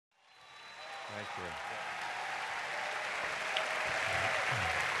Thank you.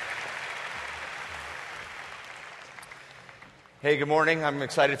 Hey, good morning. I'm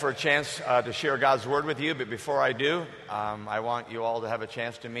excited for a chance to share God's Word with you, but before I do, I want you all to have a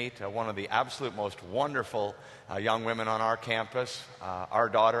chance to meet one of the absolute most wonderful young women on our campus, our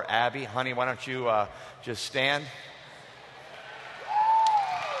daughter, Abby. Honey, why don't you just stand?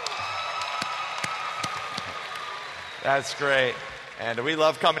 That's great. And we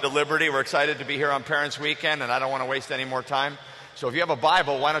love coming to Liberty. We're excited to be here on Parents' Weekend, and I don't want to waste any more time. So if you have a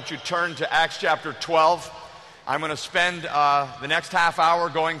Bible, why don't you turn to Acts chapter 12. I'm going to spend the next half hour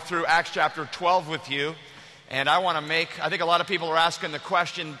going through Acts chapter 12 with you. And I think a lot of people are asking the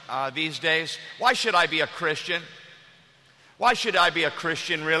question these days, why should I be a Christian? Why should I be a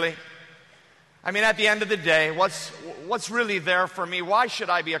Christian, really? I mean, at the end of the day, what's really there for me? Why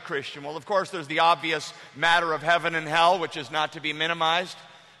should I be a Christian? Well, of course, there's the obvious matter of heaven and hell, which is not to be minimized,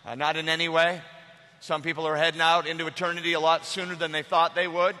 not in any way. Some people are heading out into eternity a lot sooner than they thought they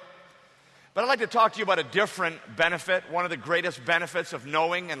would. But I'd like to talk to you about a different benefit. One of the greatest benefits of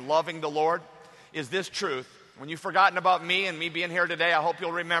knowing and loving the Lord is this truth. When you've forgotten about me and me being here today, I hope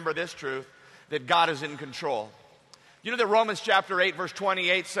you'll remember this truth, that God is in control. You know that Romans chapter 8, verse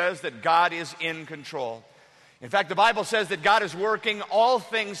 28 says that God is in control. In fact, the Bible says that God is working all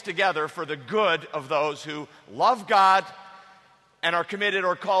things together for the good of those who love God and are committed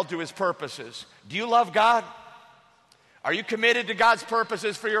or called to His purposes. Do you love God? Are you committed to God's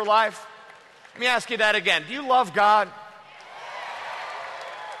purposes for your life? Let me ask you that again. Do you love God?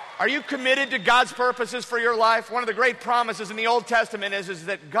 Are you committed to God's purposes for your life? One of the great promises in the Old Testament is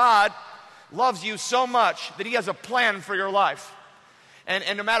that God loves you so much that He has a plan for your life.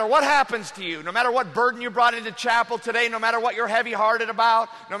 And no matter what happens to you, no matter what burden you brought into chapel today, no matter what you're heavy-hearted about,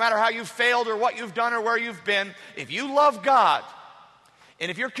 no matter how you've failed or what you've done or where you've been, if you love God, and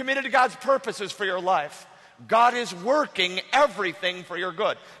if you're committed to God's purposes for your life, God is working everything for your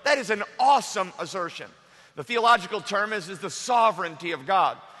good. That is an awesome assertion. The theological term is the sovereignty of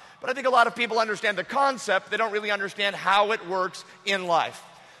God. But I think a lot of people understand the concept. They don't really understand how it works in life.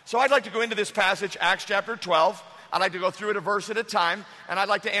 So I'd like to go into this passage, Acts chapter 12. I'd like to go through it a verse at a time. And I'd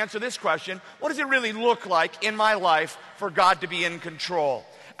like to answer this question. What does it really look like in my life for God to be in control?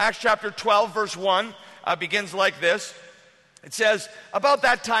 Acts chapter 12, verse 1 begins like this. It says, about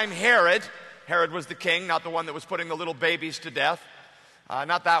that time Herod was the king, not the one that was putting the little babies to death.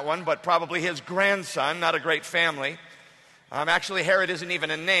 Not that one, but probably his grandson, not a great family. Actually, Herod isn't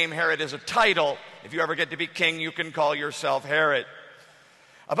even a name. Herod is a title. If you ever get to be king, you can call yourself Herod.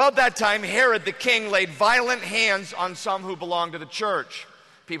 About that time, Herod the king laid violent hands on some who belonged to the church.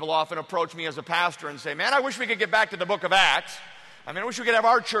 People often approach me as a pastor and say, man, I wish we could get back to the book of Acts. I wish we could have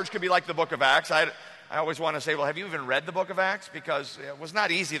our church could be like the book of Acts. I always want to say, well, have you even read the book of Acts? Because it was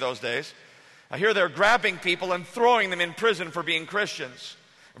not easy those days. Here they're grabbing people and throwing them in prison for being Christians.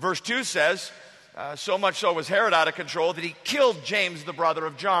 Verse 2 says, so much so was Herod out of control that he killed James, the brother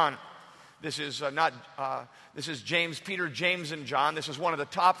of John. This is James, Peter, James, and John. This is one of the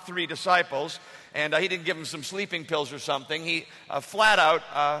top 3 disciples. And he didn't give them some sleeping pills or something. He flat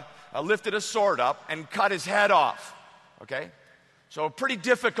out lifted a sword up and cut his head off. Okay? So a pretty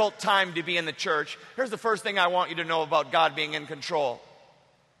difficult time to be in the church. Here's the first thing I want you to know about God being in control.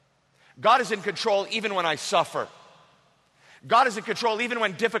 God is in control even when I suffer. God is in control even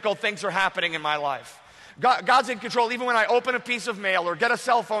when difficult things are happening in my life. God's in control even when I open a piece of mail or get a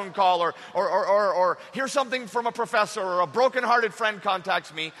cell phone call or hear something from a professor or a broken-hearted friend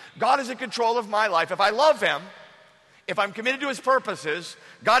contacts me. God is in control of my life. If I love Him, if I'm committed to His purposes,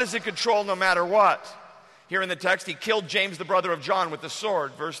 God is in control no matter what. Here in the text, He killed James, the brother of John, with the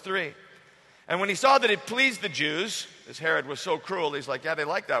sword, verse 3. And when He saw that it pleased the Jews, this Herod was so cruel, he's like, yeah, they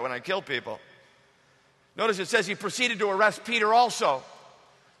like that when I kill people. Notice it says He proceeded to arrest Peter also.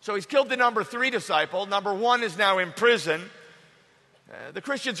 So He's killed the number 3 disciple. Number 1 is now in prison. The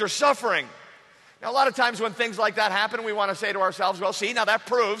Christians are suffering. Now, a lot of times when things like that happen, we want to say to ourselves, well, see, now that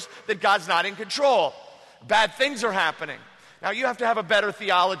proves that God's not in control. Bad things are happening. Now, you have to have a better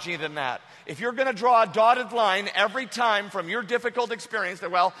theology than that. If you're going to draw a dotted line every time from your difficult experience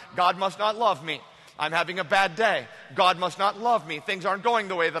that, well, God must not love me. I'm having a bad day. God must not love me. Things aren't going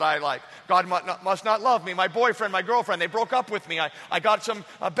the way that I like. God must not love me. My boyfriend, my girlfriend, they broke up with me. I got some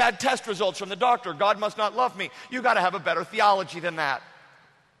bad test results from the doctor. God must not love me. You've got to have a better theology than that.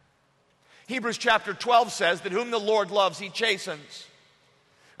 Hebrews chapter 12 says that whom the Lord loves, He chastens.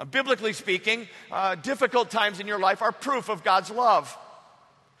 Biblically speaking, difficult times in your life are proof of God's love.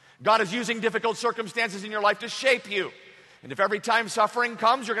 God is using difficult circumstances in your life to shape you. And if every time suffering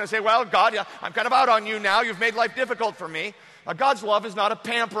comes, you're going to say, well, God, I'm kind of out on you now. You've made life difficult for me. God's love is not a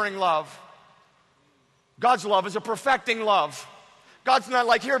pampering love. God's love is a perfecting love. God's not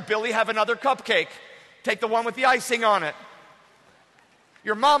like, here, Billy, have another cupcake. Take the one with the icing on it.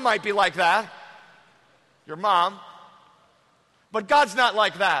 Your mom might be like that. Your mom. But God's not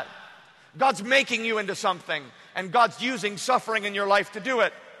like that. God's making you into something, and God's using suffering in your life to do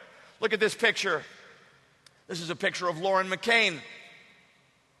it. Look at this picture. This is a picture of Lauren McCain.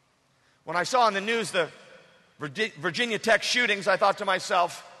 When I saw on the news the Virginia Tech shootings, I thought to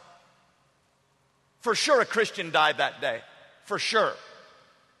myself, for sure a Christian died that day. For sure.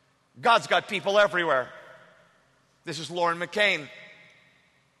 God's got people everywhere. This is Lauren McCain.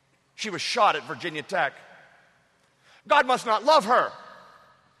 She was shot at Virginia Tech. God must not love her.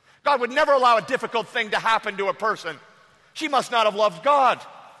 God would never allow a difficult thing to happen to a person. She must not have loved God.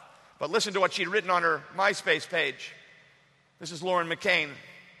 But listen to what she'd written on her MySpace page. This is Lauren McCain,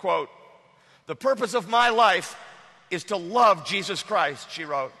 quote, "The purpose of my life is to love Jesus Christ," she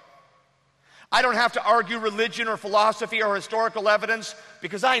wrote. "I don't have to argue religion or philosophy or historical evidence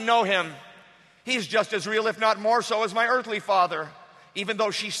because I know him. He's just as real, if not more so, as my earthly father. Even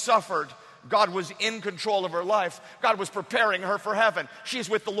though she suffered, God was in control of her life. God was preparing her for heaven. She's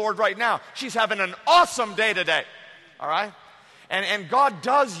with the Lord right now. She's having an awesome day today." All right? And God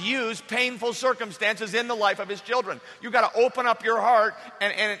does use painful circumstances in the life of his children. You've got to open up your heart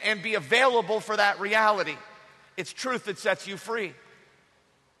and be available for that reality. It's truth that sets you free.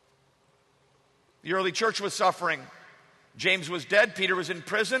 The early church was suffering. James was dead. Peter was in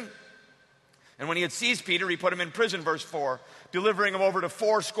prison. And when he had seized Peter, he put him in prison, verse 4, delivering him over to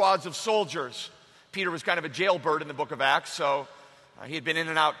 4 squads of soldiers. Peter was kind of a jailbird in the book of Acts, so he had been in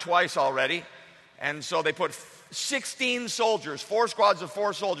and out twice already. And so they put 16 soldiers, 4 squads of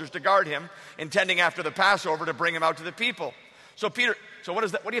 4 soldiers to guard him, intending after the Passover to bring him out to the people. So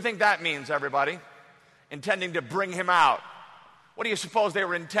what do you think that means, everybody? Intending to bring him out. What do you suppose they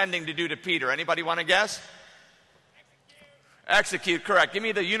were intending to do to Peter? Anybody want to guess? Execute, correct. Give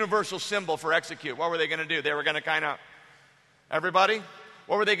me the universal symbol for execute. What were they going to do? They were going to everybody?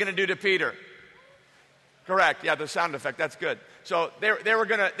 What were they going to do to Peter? Correct. Yeah, the sound effect. That's good. So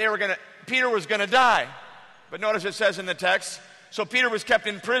Peter was going to die. But notice it says in the text, so Peter was kept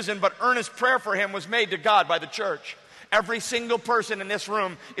in prison, but earnest prayer for him was made to God by the church. Every single person in this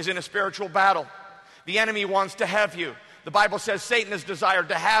room is in a spiritual battle. The enemy wants to have you. The Bible says Satan has desired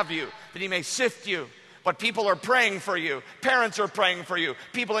to have you, that he may sift you. But people are praying for you. Parents are praying for you.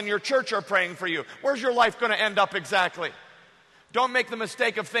 People in your church are praying for you. Where's your life going to end up exactly? Don't make the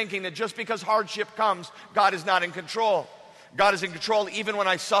mistake of thinking that just because hardship comes, God is not in control. God is in control even when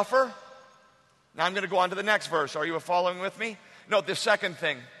I suffer. Now I'm going to go on to the next verse. Are you following with me? Note this second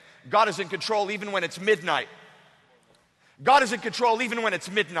thing. God is in control even when it's midnight. God is in control even when it's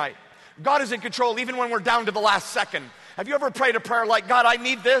midnight. God is in control even when we're down to the last second. Have you ever prayed a prayer like, God, I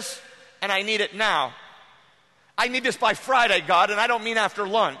need this, and I need it now. I need this by Friday, God, and I don't mean after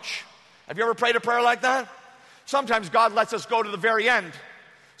lunch. Have you ever prayed a prayer like that? Sometimes God lets us go to the very end.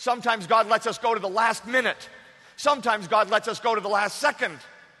 Sometimes God lets us go to the last minute. Sometimes God lets us go to the last second.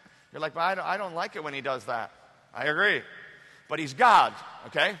 You're like, well, I don't like it when he does that. I agree. But he's God,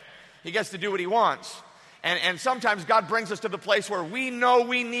 okay? He gets to do what he wants. And sometimes God brings us to the place where we know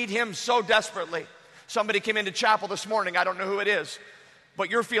we need him so desperately. Somebody came into chapel this morning, I don't know who it is, but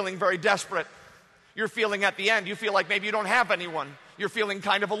you're feeling very desperate. You're feeling at the end, you feel like maybe you don't have anyone. You're feeling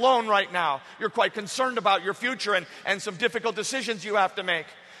kind of alone right now. You're quite concerned about your future and some difficult decisions you have to make.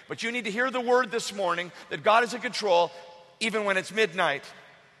 But you need to hear the word this morning that God is in control even when it's midnight.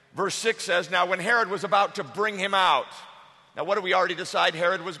 Verse 6 says, now when Herod was about to bring him out. Now what did we already decide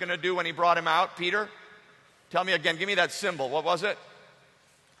Herod was going to do when he brought him out, Peter? Tell me again, give me that symbol. What was it?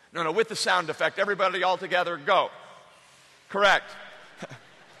 No, with the sound effect. Everybody all together, go. Correct.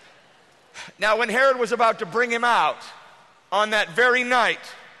 Now when Herod was about to bring him out on that very night,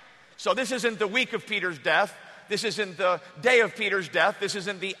 so this isn't the week of Peter's death, this isn't the day of Peter's death, this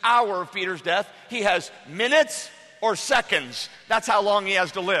isn't the hour of Peter's death, he has minutes or seconds. That's how long he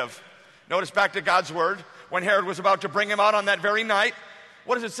has to live. Notice back to God's word, when Herod was about to bring him out on that very night,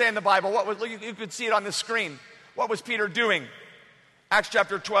 what does it say in the Bible? You could see it on the screen. What was Peter doing? Acts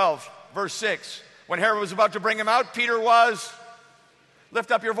chapter 12, verse 6. When Herod was about to bring him out, Peter was, lift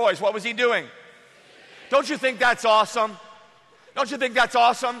up your voice, what was he doing? Don't you think that's awesome? Don't you think that's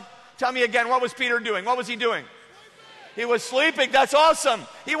awesome? Tell me again, what was Peter doing? What was he doing? He was sleeping. That's awesome.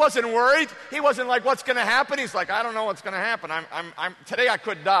 He wasn't worried. He wasn't like, what's going to happen? He's like, I don't know what's going to happen. Today I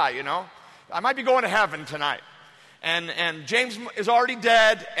could die, you know. I might be going to heaven tonight. And James is already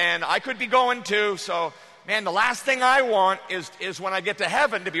dead, and I could be going too. So, man, the last thing I want is when I get to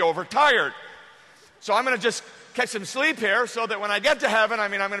heaven to be overtired. So I'm going to just catch some sleep here so that when I get to heaven,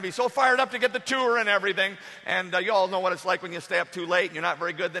 I'm going to be so fired up to get the tour and everything. And you all know what it's like when you stay up too late and you're not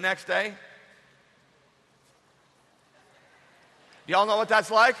very good the next day. Do y'all know what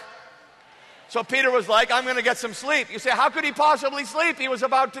that's like? So Peter was like, I'm going to get some sleep. You say, how could he possibly sleep? He was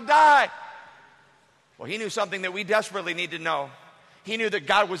about to die. Well, he knew something that we desperately need to know. He knew that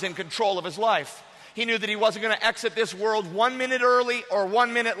God was in control of his life. He knew that he wasn't going to exit this world 1 minute early or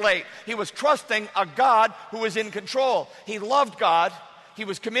 1 minute late. He was trusting a God who was in control. He loved God. He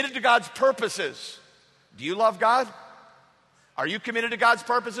was committed to God's purposes. Do you love God? Are you committed to God's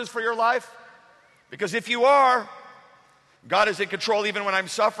purposes for your life? Because if you are, God is in control even when I'm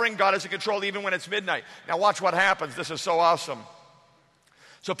suffering. God is in control even when it's midnight. Now watch what happens. This is so awesome.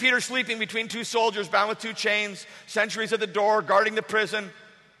 So Peter's sleeping between two soldiers bound with two chains, sentries at the door, guarding the prison.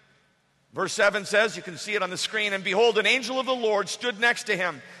 Verse 7 says, you can see it on the screen, and behold, an angel of the Lord stood next to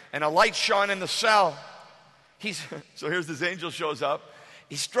him, and a light shone in the cell. So here's this angel shows up.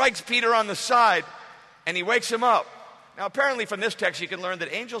 He strikes Peter on the side, and he wakes him up. Now apparently from this text you can learn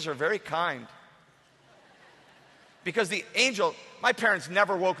that angels are very kind. Because the angel, my parents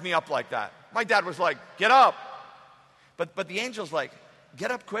never woke me up like that. My dad was like, get up. But the angel's like,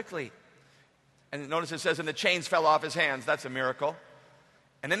 get up quickly. And notice it says, and the chains fell off his hands. That's a miracle.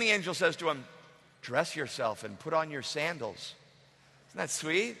 And then the angel says to him, dress yourself and put on your sandals. Isn't that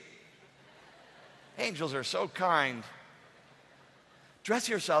sweet? Angels are so kind. Dress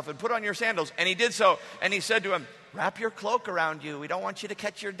yourself and put on your sandals. And he did so. And he said to him, wrap your cloak around you. We don't want you to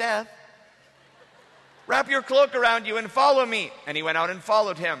catch your death. Wrap your cloak around you and follow me. And he went out and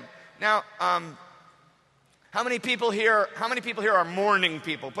followed him. Now, how many people here are morning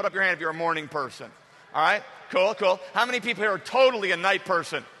people? Put up your hand if you're a morning person. All right? Cool, cool. How many people here are totally a night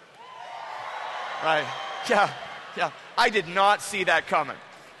person? Right. Yeah. I did not see that coming.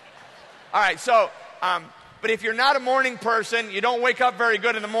 All right, so, but if you're not a morning person, you don't wake up very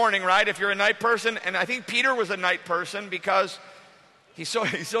good in the morning, right? If you're a night person, and I think Peter was a night person because he's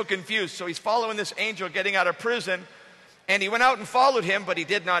so confused. So he's following this angel getting out of prison, and he went out and followed him, but he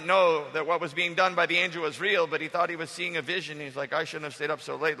did not know that what was being done by the angel was real, but he thought he was seeing a vision. He's like, I shouldn't have stayed up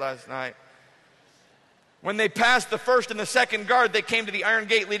so late last night. When they passed the first and the second guard, they came to the iron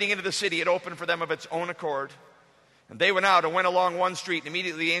gate leading into the city. It opened for them of its own accord. And they went out and went along one street, and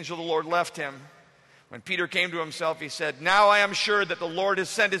immediately the angel of the Lord left him. When Peter came to himself, he said, now I am sure that the Lord has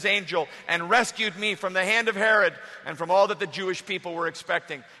sent his angel and rescued me from the hand of Herod and from all that the Jewish people were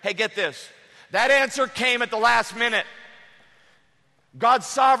expecting. Hey, get this. That answer came at the last minute. God's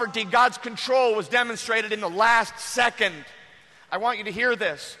sovereignty, God's control was demonstrated in the last second. I want you to hear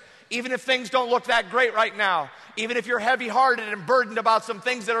this. Even if things don't look that great right now, even if you're heavy-hearted and burdened about some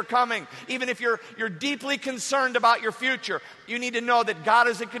things that are coming, even if you're deeply concerned about your future, you need to know that God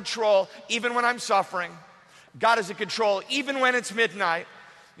is in control even when I'm suffering. God is in control even when it's midnight.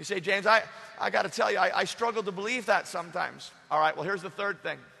 You say, James, I got to tell you, I struggle to believe that sometimes. All right, well, here's the third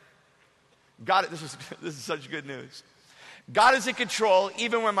thing. This is such good news. God is in control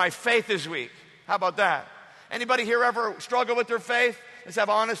even when my faith is weak. How about that? Anybody here ever struggle with their faith? Let's have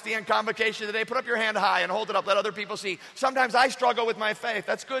honesty and convocation today. Put up your hand high and hold it up. Let other people see. Sometimes I struggle with my faith.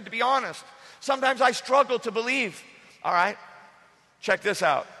 That's good to be honest. Sometimes I struggle to believe. All right? Check this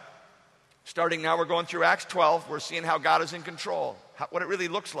out. Starting now, we're going through Acts 12. We're seeing how God is in control, what it really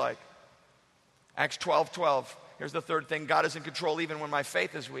looks like. Acts 12:12. Here's the third thing. God is in control even when my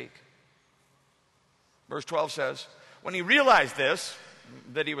faith is weak. Verse 12 says, when he realized this,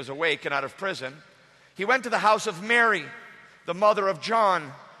 that he was awake and out of prison, he went to the house of Mary, the mother of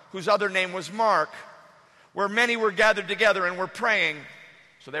John, whose other name was Mark, where many were gathered together and were praying.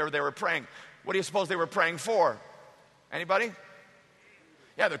 So they were praying. What do you suppose they were praying for? Anybody?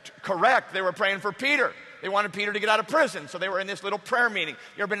 Yeah, they're correct. They were praying for Peter. They wanted Peter to get out of prison, so they were in this little prayer meeting.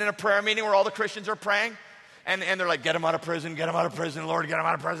 You ever been in a prayer meeting where all the Christians are praying? And they're like, get him out of prison, Lord, get him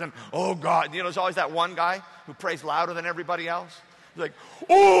out of prison. Oh, God. You know, there's always that one guy who prays louder than everybody else. He's like,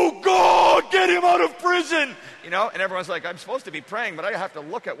 oh, God, get him out of prison. You know, and everyone's like, I'm supposed to be praying, but I have to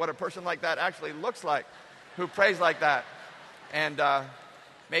look at what a person like that actually looks like, who prays like that. And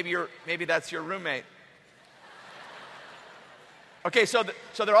maybe that's your roommate. Okay, so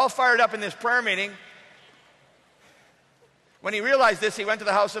they're all fired up in this prayer meeting. When he realized this, he went to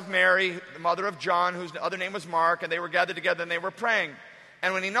the house of Mary, the mother of John, whose other name was Mark, and they were gathered together and they were praying.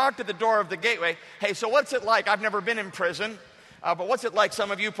 And when he knocked at the door of the gateway, hey, so what's it like? I've never been in prison, but what's it like?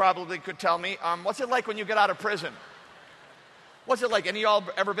 Some of you probably could tell me. What's it like when you get out of prison? What's it like? Any of y'all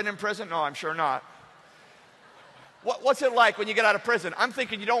ever been in prison? No, I'm sure not. What's it like when you get out of prison? I'm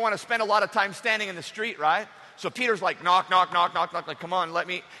thinking you don't want to spend a lot of time standing in the street, right? So Peter's like, knock, knock, knock, knock, knock, like, come on, let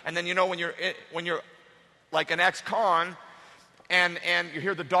me. And then, you know, when you're like an ex-con, and you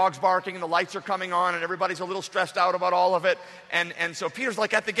hear the dogs barking and the lights are coming on and everybody's a little stressed out about all of it. And so Peter's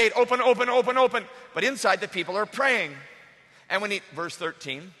like at the gate, open, open, open, open. But inside the people are praying. And verse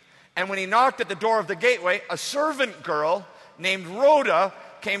 13, and when he knocked at the door of the gateway, a servant girl named Rhoda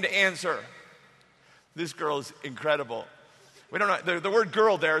came to answer. This girl is incredible. We don't know, the word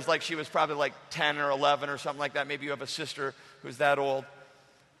girl there is like she was probably like 10 or 11 or something like that. Maybe you have a sister who's that old.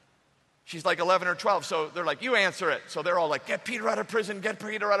 She's like 11 or 12, so they're like, you answer it. So they're all like, get Peter out of prison, get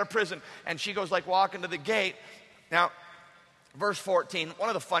Peter out of prison. And she goes like walking to the gate. Now, verse 14, one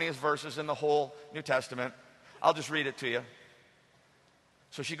of the funniest verses in the whole New Testament. I'll just read it to you.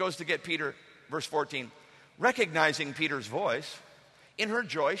 So she goes to get Peter, verse 14. Recognizing Peter's voice, in her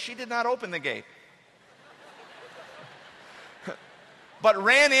joy, she did not open the gate, but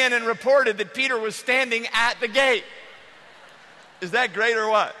ran in and reported that Peter was standing at the gate. Is that great or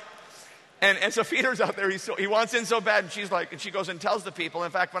what? And so Peter's out there, he wants in so bad, and she goes and tells the people.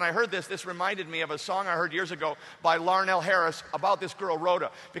 In fact, when I heard this reminded me of a song I heard years ago by Larnell Harris about this girl, Rhoda,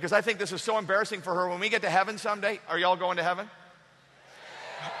 because I think this is so embarrassing for her. When we get to heaven someday, are y'all going to heaven?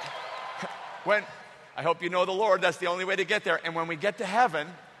 I hope you know the Lord, that's the only way to get there. And when we get to heaven,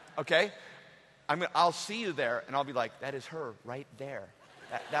 okay, I'll see you there, and I'll be like, that is her right there.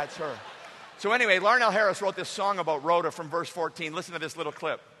 That's her. So anyway, Larnell Harris wrote this song about Rhoda from verse 14. Listen to this little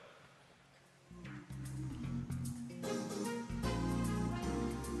clip.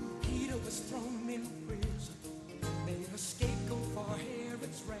 Peter was thrown in prison, made a scapegoat for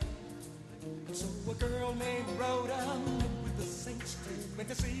Herod's wrath. And so a girl named Rhoda with the saints went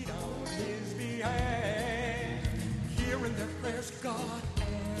to see on his behalf. Hearing their prayers, God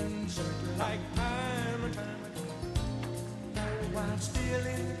answered like time and time again. While still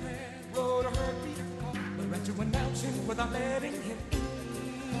in prayer, Rhoda heard Peter call, but ran to announce him without letting him in.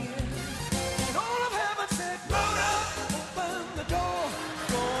 And all of heaven said, Rhoda, open the door,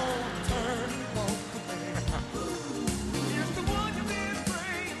 don't turn and walk away. Here's the one you've been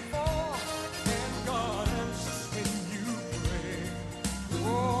praying for, and God answers when you pray.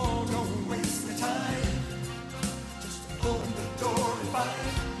 Oh, don't waste the time, just open the door and find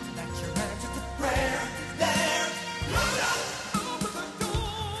that your answer to prayer there. Rhoda, open the door.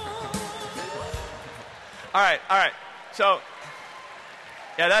 All right. So,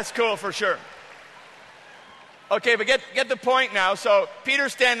 yeah, that's cool for sure. Okay, but get the point now. So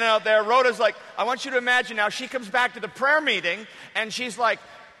Peter's standing out there. Rhoda's like, I want you to imagine now, she comes back to the prayer meeting, and she's like,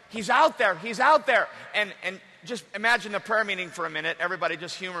 he's out there. And just imagine the prayer meeting for a minute. Everybody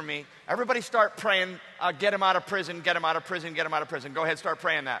just humor me. Everybody start praying, get him out of prison, get him out of prison, get him out of prison. Go ahead, start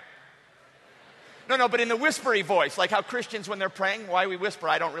praying that. No, but in the whispery voice, like how Christians, when they're praying, why we whisper,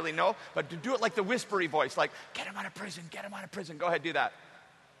 I don't really know. But to do it like the whispery voice, like, get him out of prison, get him out of prison. Go ahead, do that.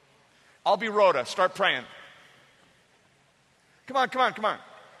 I'll be Rhoda. Start praying. Come on.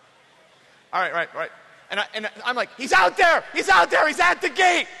 All right. And I'm like, he's out there, he's at the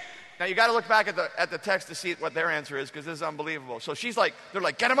gate. Now you got to look back at the text to see what their answer is, because this is unbelievable. So they're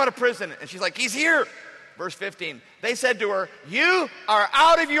like, get him out of prison. And she's like, he's here. Verse 15, they said to her, you are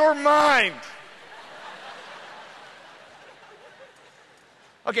out of your mind.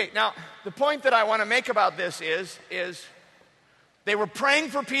 Okay, now, the point that I want to make about this is they were praying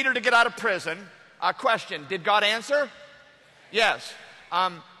for Peter to get out of prison. Question, did God answer? Yes.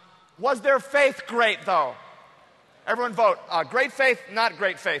 Was their faith great, though? Everyone vote. Great faith, not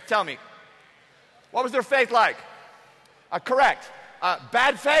great faith. Tell me. What was their faith like? Correct.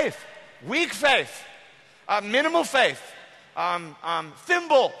 Bad faith, weak faith, minimal faith,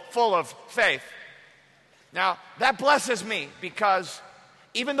 thimble full of faith. Now, that blesses me, because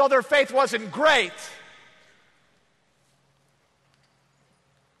even though their faith wasn't great,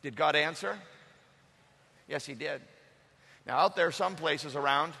 did God answer? Yes, he did. Now, out there, some places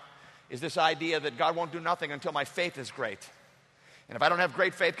around, is this idea that God won't do nothing until my faith is great. And if I don't have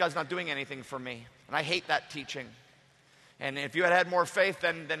great faith, God's not doing anything for me. And I hate that teaching. And if you had more faith,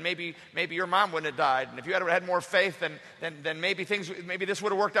 then maybe your mom wouldn't have died. And if you had more faith, then maybe this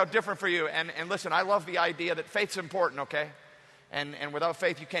would have worked out different for you. And listen, I love the idea that faith's important, okay? And without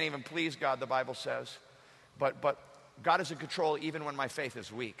faith, you can't even please God, the Bible says. But God is in control even when my faith is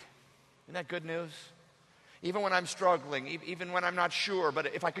weak. Isn't that good news? Even when I'm struggling, even when I'm not sure, but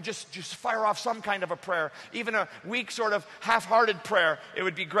if I could just fire off some kind of a prayer, even a weak sort of half-hearted prayer, it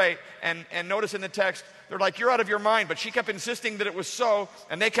would be great. And notice in the text, they're like, you're out of your mind, but she kept insisting that it was so,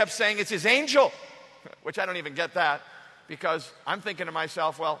 and they kept saying it's his angel, which I don't even get that, because I'm thinking to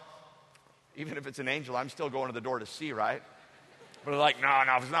myself, well, even if it's an angel, I'm still going to the door to see, right? But they're like, no,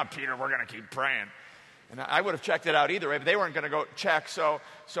 if it's not Peter, we're going to keep praying. And I would have checked it out either way, but they weren't going to go check. So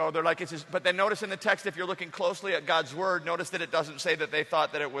they're like, but then notice in the text, if you're looking closely at God's word, notice that it doesn't say that they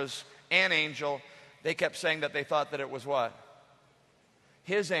thought that it was an angel. They kept saying that they thought that it was what?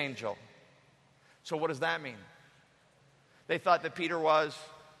 His angel. So what does that mean? They thought Peter was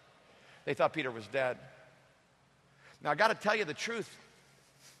dead. Now I got to tell you the truth.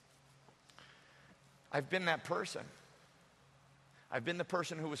 I've been that person. I've been the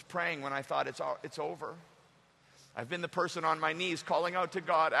person who was praying when I thought it's over. I've been the person on my knees calling out to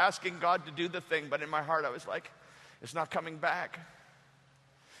God, asking God to do the thing, but in my heart I was like, it's not coming back.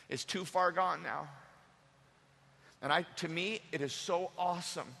 It's too far gone now. And to me, it is so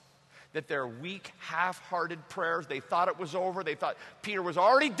awesome that their weak, half-hearted prayers, they thought it was over. They thought Peter was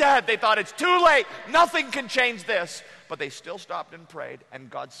already dead. They thought it's too late. Nothing can change this. But they still stopped and prayed, and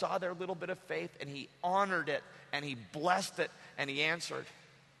God saw their little bit of faith, and he honored it, and he blessed it, and he answered.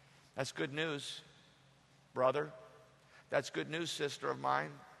 That's good news, brother. That's good news, sister of mine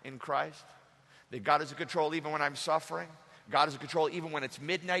in Christ. That God is in control even when I'm suffering. God is in control even when it's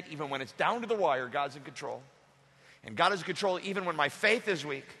midnight, even when it's down to the wire. God's in control. And God is in control even when my faith is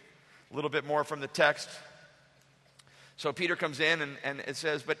weak. A little bit more from the text. So Peter comes in and it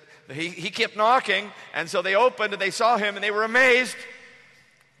says, but he kept knocking, and so they opened and they saw him and they were amazed.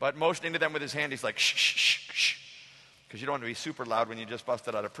 But motioning to them with his hand, he's like, shh, shh, shh, shh. Because you don't want to be super loud when you just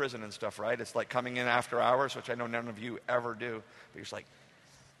busted out of prison and stuff, right? It's like coming in after hours, which I know none of you ever do. But he's like,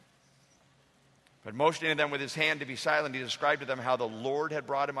 but motioning to them with his hand to be silent, he described to them how the Lord had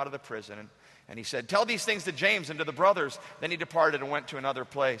brought him out of the prison. And he said, tell these things to James and to the brothers. Then he departed and went to another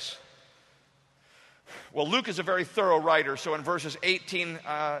place. Well, Luke is a very thorough writer, so in verses 18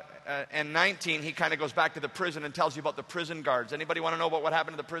 and 19, he kind of goes back to the prison and tells you about the prison guards. Anybody want to know about what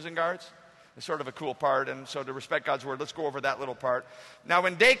happened to the prison guards? It's sort of a cool part, and so to respect God's word, let's go over that little part. Now,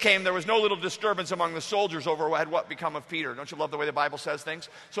 when day came, there was no little disturbance among the soldiers over what had become of Peter. Don't you love the way the Bible says things?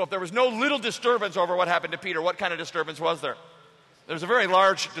 So if there was no little disturbance over what happened to Peter, what kind of disturbance was there? There was a very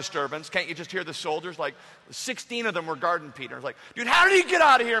large disturbance. Can't you just hear the soldiers? Like 16 of them were guarding Peter. It's like, dude, how did he get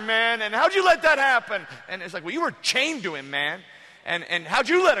out of here, man? And how'd you let that happen? And it's like, well, you were chained to him, man. And how'd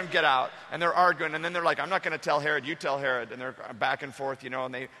you let him get out? And they're arguing, and then they're like, I'm not going to tell Herod, you tell Herod. And they're back and forth,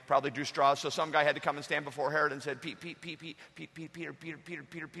 and they probably drew straws. So some guy had to come and stand before Herod and said, Peter.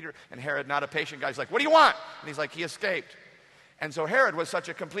 And Herod, not a patient guy, is like, what do you want? And he's like, he escaped. And so Herod was such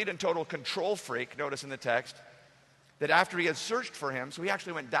a complete and total control freak, notice in the text, that after he had searched for him, so he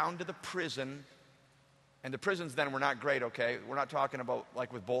actually went down to the prison. And the prisons then were not great, okay? We're not talking about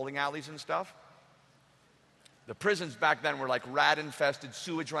like with bowling alleys and stuff. The prisons back then were like rat-infested,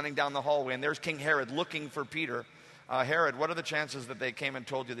 sewage running down the hallway, and there's King Herod looking for Peter. Herod, what are the chances that they came and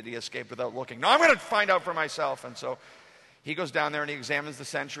told you that he escaped without looking? No, I'm going to find out for myself. And so he goes down there and he examines the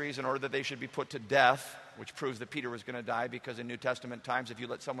sentries in order that they should be put to death, which proves that Peter was going to die, because in New Testament times, if you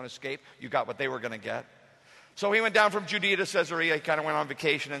let someone escape, you got what they were going to get. So he went down from Judea to Caesarea. He kind of went on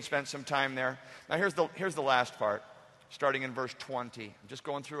vacation and spent some time there. Now here's the last part, starting in verse 20. I'm just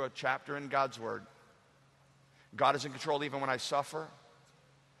going through a chapter in God's Word. God is in control even when I suffer.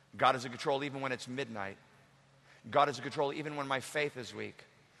 God is in control even when it's midnight. God is in control even when my faith is weak.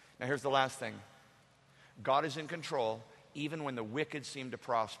 Now here's the last thing. God is in control even when the wicked seem to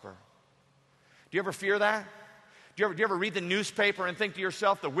prosper. Do you ever fear that? Do you ever read the newspaper and think to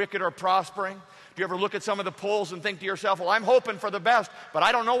yourself, the wicked are prospering? Do you ever look at some of the polls and think to yourself, well, I'm hoping for the best, but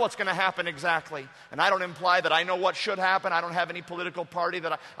I don't know what's going to happen exactly. And I don't imply that I know what should happen. I don't have any political party.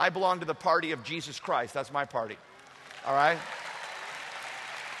 That I belong to the party of Jesus Christ. That's my party. All right?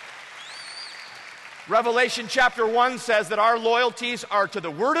 Revelation chapter 1 says that our loyalties are to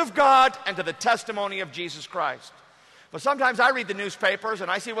the Word of God and to the testimony of Jesus Christ. But sometimes I read the newspapers and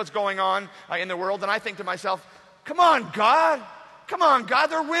I see what's going on in the world, and I think to myself, come on, God. Come on, God,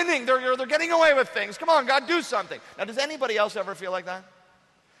 they're winning. They're getting away with things. Come on, God, do something. Now, does anybody else ever feel like that?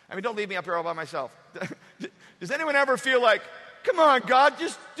 I mean, don't leave me up here all by myself. Does anyone ever feel like, come on, God,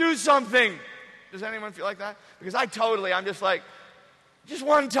 just do something? Does anyone feel like that? Because I'm just like, just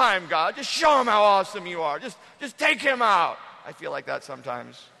one time, God, just show him how awesome you are. Just take him out. I feel like that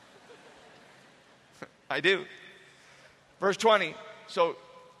sometimes. I do. Verse 20. So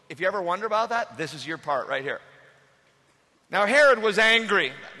if you ever wonder about that, this is your part right here. Now Herod was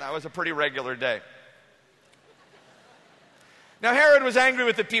angry. That was a pretty regular day. Now Herod was angry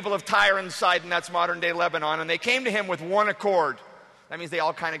with the people of Tyre and Sidon, that's modern day Lebanon, and they came to him with one accord. That means they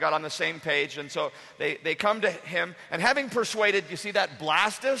all kind of got on the same page, and so they come to him, and having persuaded, you see that,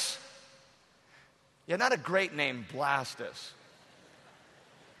 Blastus? Yeah, not a great name, Blastus.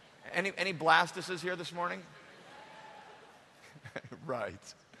 Any Blastuses here this morning? Right.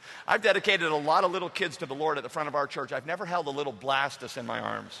 I've dedicated a lot of little kids to the Lord at the front of our church. I've never held a little Blastus in my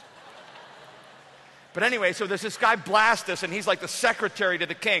arms. But anyway, so there's this guy Blastus, and he's like the secretary to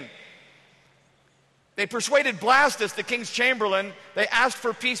the king. They persuaded Blastus, the king's chamberlain. They asked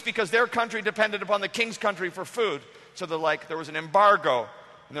for peace because their country depended upon the king's country for food. So they're like, there was an embargo.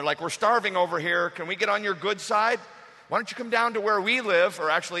 And they're like, we're starving over here. Can we get on your good side? Why don't you come down to where we live, or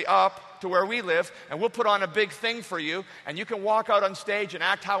actually up to where we live, and we'll put on a big thing for you, and you can walk out on stage and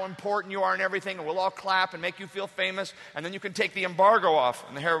act how important you are and everything, and we'll all clap and make you feel famous, and then you can take the embargo off.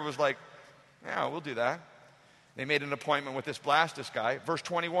 And the Herod was like, yeah, we'll do that. They made an appointment with this Blastus guy. Verse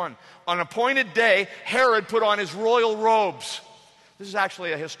 21, on an appointed day, Herod put on his royal robes. This is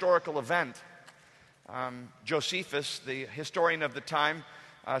actually a historical event. Josephus, the historian of the time,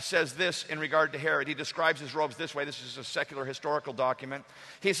 says this in regard to Herod. He describes his robes this way. This is a secular historical document.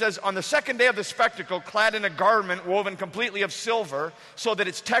 He says, on the second day of the spectacle, clad in a garment woven completely of silver, so that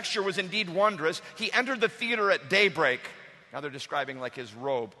its texture was indeed wondrous, he entered the theater at daybreak. Now they're describing like his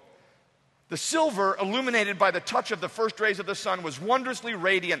robe. The silver, illuminated by the touch of the first rays of the sun, was wondrously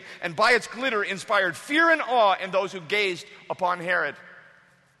radiant, and by its glitter inspired fear and awe in those who gazed upon Herod.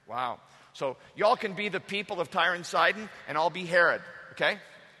 Wow. So y'all can be the people of Tyre and Sidon, and I'll be Herod. Okay?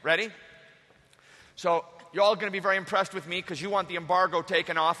 Ready? So y'all are going to be very impressed with me because you want the embargo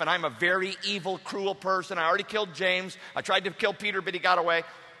taken off, and I'm a very evil, cruel person. I already killed James. I tried to kill Peter, but he got away.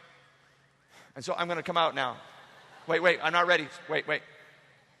 And so I'm going to come out now. Wait, I'm not ready. Wait.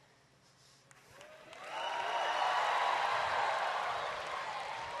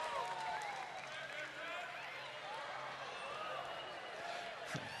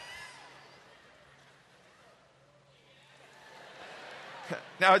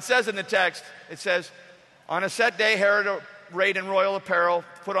 Now it says in the text, it says, on a set day, Herod, arrayed in royal apparel,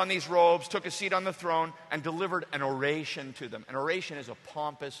 put on these robes, took a seat on the throne, and delivered an oration to them. An oration is a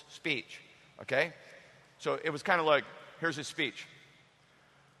pompous speech, okay? So it was kind of like, here's his speech.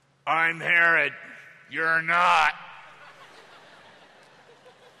 I'm Herod, you're not.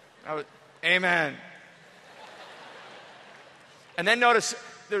 Amen. And then notice,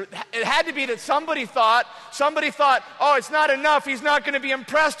 it had to be that somebody thought, oh, it's not enough. He's not going to be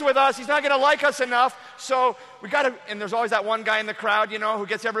impressed with us. He's not going to like us enough. So we got to, and there's always that one guy in the crowd, who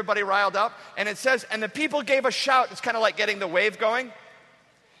gets everybody riled up. And it says, and the people gave a shout. It's kind of like getting the wave going.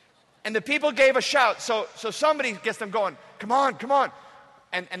 And the people gave a shout. So somebody gets them going, come on.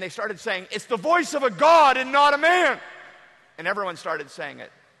 And they started saying, it's the voice of a God and not a man. And everyone started saying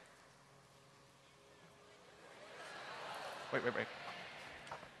it. Wait.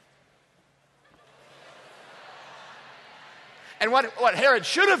 And what Herod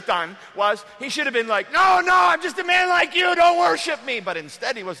should have done was, he should have been like, no, I'm just a man like you, don't worship me. But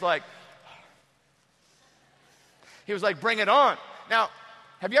instead he was like, bring it on. Now,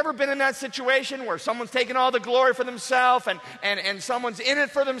 have you ever been in that situation where someone's taking all the glory for themselves and someone's in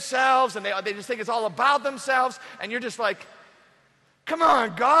it for themselves and they just think it's all about themselves, and you're just like, come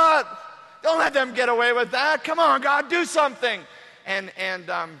on, God, don't let them get away with that. Come on, God, do something. And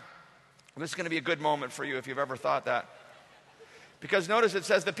this is going to be a good moment for you if you've ever thought that. Because notice it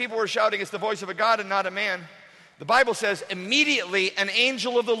says the people were shouting, it's the voice of a God and not a man. The Bible says immediately an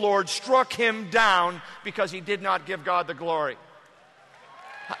angel of the Lord struck him down because he did not give God the glory.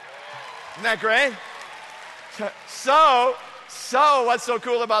 Isn't that great? So what's so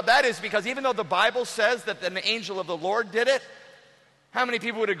cool about that is because even though the Bible says that an angel of the Lord did it, how many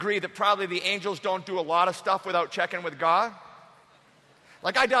people would agree that probably the angels don't do a lot of stuff without checking with God?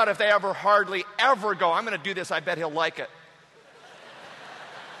 Like, I doubt if they hardly ever go, I'm going to do this, I bet he'll like it.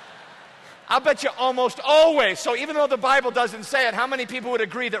 I'll bet you almost always. So even though the Bible doesn't say it, how many people would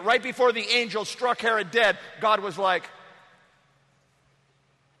agree that right before the angel struck Herod dead, God was like,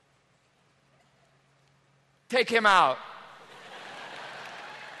 take him out.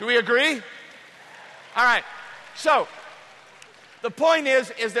 Do we agree? All right. So the point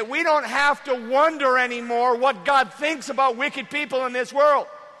is that we don't have to wonder anymore what God thinks about wicked people in this world.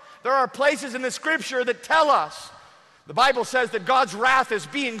 There are places in the Scripture that tell us. The Bible says that God's wrath is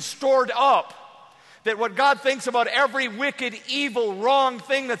being stored up. That what God thinks about every wicked, evil, wrong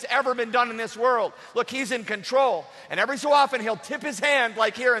thing that's ever been done in this world. Look, He's in control. And every so often He'll tip His hand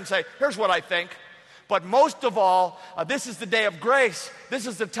like here and say, here's what I think. But most of all, this is the day of grace. This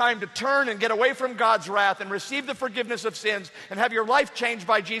is the time to turn and get away from God's wrath and receive the forgiveness of sins and have your life changed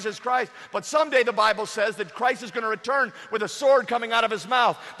by Jesus Christ. But someday the Bible says that Christ is going to return with a sword coming out of His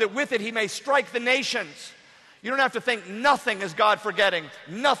mouth, that with it He may strike the nations. You don't have to think nothing is God forgetting.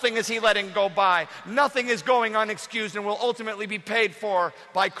 Nothing is He letting go by. Nothing is going unexcused and will ultimately be paid for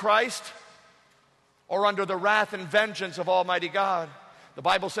by Christ or under the wrath and vengeance of Almighty God. The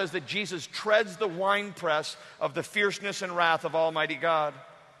Bible says that Jesus treads the winepress of the fierceness and wrath of Almighty God.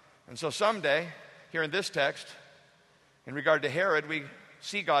 And so someday, here in this text, in regard to Herod, we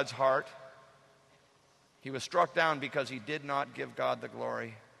see God's heart. He was struck down because he did not give God the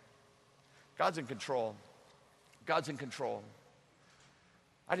glory. God's in control. God's in control.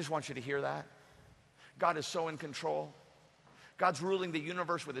 I just want you to hear that. God is so in control. God's ruling the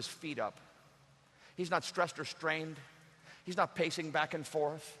universe with his feet up. He's not stressed or strained. He's not pacing back and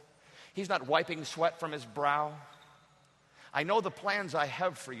forth. He's not wiping sweat from his brow. I know the plans I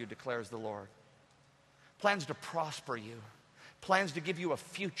have for you, declares the Lord. Plans to prosper you. Plans to give you a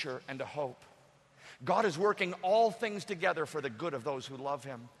future and a hope. God is working all things together for the good of those who love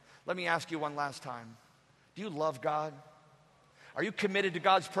him. Let me ask you one last time. Do you love God? Are you committed to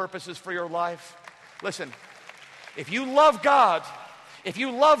God's purposes for your life? Listen, if you love God, if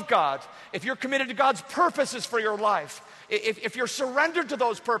you're committed to God's purposes for your life, if you're surrendered to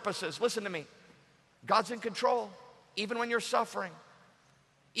those purposes, listen to me. God's in control, even when you're suffering,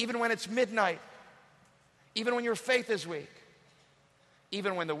 even when it's midnight, even when your faith is weak,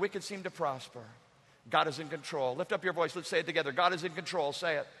 even when the wicked seem to prosper. God is in control. Lift up your voice. Let's say it together. God is in control.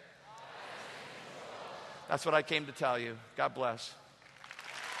 Say it. That's what I came to tell you. God bless.